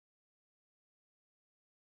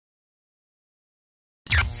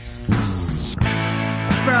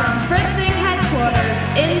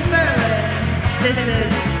This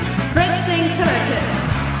is Fritzing Killer Tips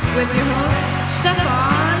with your host,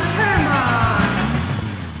 Stefan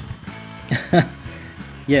Hermann.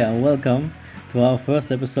 Yeah, welcome to our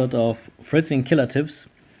first episode of Fritzing Killer Tips,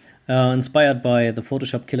 inspired by the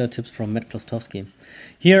Photoshop killer tips from Matt Klostowski.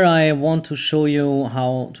 Here I want to show you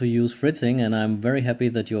how to use fritzing, and I'm very happy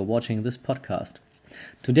that you are watching this podcast.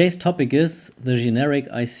 Today's topic is the generic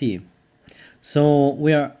IC. So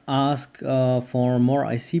we are asked for more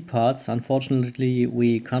IC parts. Unfortunately,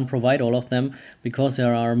 we can't provide all of them because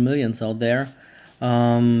there are millions out there.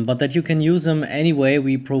 But that you can use them anyway,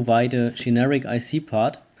 we provide a generic IC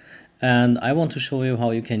part, and I want to show you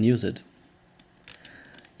how you can use it.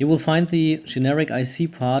 You will find the generic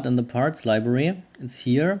IC part in the parts library. It's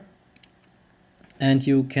here, and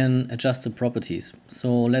you can adjust the properties.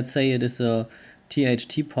 So let's say it is a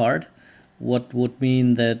THT part, what would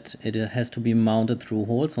mean that it has to be mounted through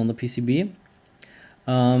holes on the PCB.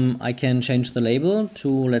 I can change the label to,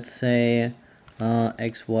 let's say,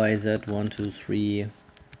 XYZ123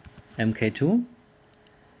 MK2,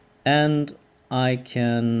 and I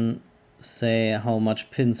can say how much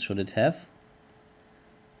pins should it have,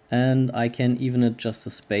 and I can even adjust the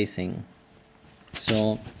spacing.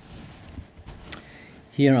 So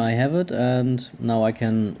here I have it, and now I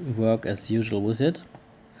can work as usual with it.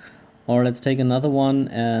 Or let's take another one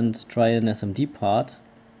and try an SMD part.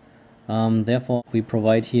 Therefore we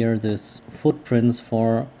provide here this footprints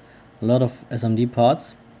for a lot of SMD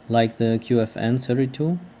parts, like the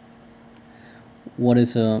QFN32, what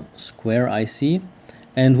is a square IC,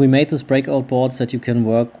 and we made this breakout boards that you can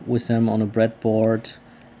work with them on a breadboard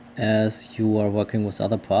as you are working with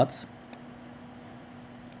other parts.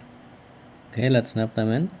 Okay, let's snap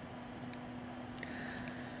them in.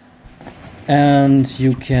 And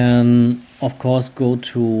you can, of course, go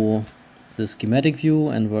to the schematic view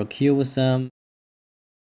and work here with them.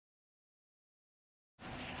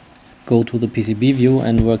 Go to the PCB view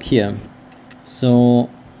and work here. So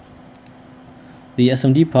the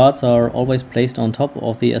SMD parts are always placed on top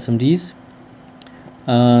of the SMDs.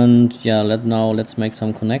 And yeah, let's make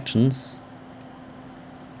some connections.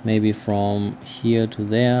 Maybe from here to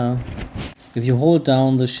there. If you hold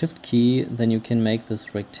down the shift key, then you can make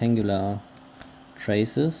this rectangular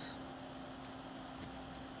traces.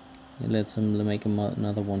 Let's make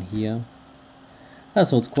another one here.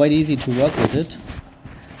 So it's quite easy to work with it.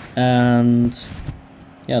 And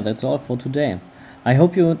yeah, that's all for today. I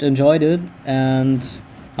hope you enjoyed it, and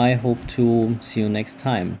I hope to see you next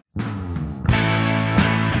time.